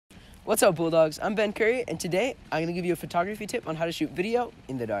What's up, Bulldogs? I'm Ben Curry, and today I'm going to give you a photography tip on how to shoot video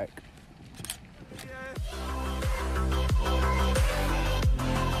in the dark.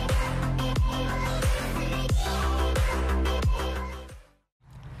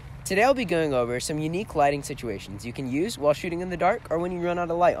 Today I'll be going over some unique lighting situations you can use while shooting in the dark or when you run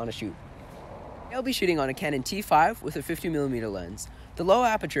out of light on a shoot. I'll be shooting on a Canon T5 with a 50mm lens. The low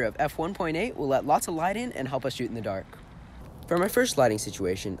aperture of f1.8 will let lots of light in and help us shoot in the dark. For my first lighting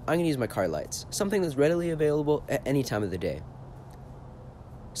situation, I'm going to use my car lights, something that's readily available at any time of the day.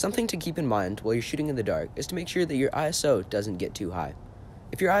 Something to keep in mind while you're shooting in the dark is to make sure that your ISO doesn't get too high.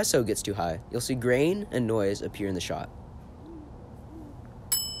 If your ISO gets too high, you'll see grain and noise appear in the shot.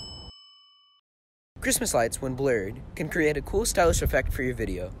 Christmas lights, when blurred, can create a cool stylish effect for your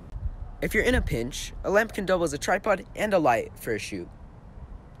video. If you're in a pinch, a lamp can double as a tripod and a light for a shoot.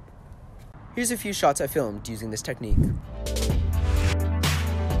 Here's a few shots I filmed using this technique.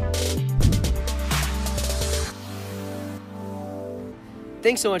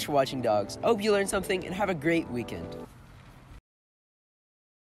 Thanks so much for watching, dogs. I hope you learned something and have a great weekend.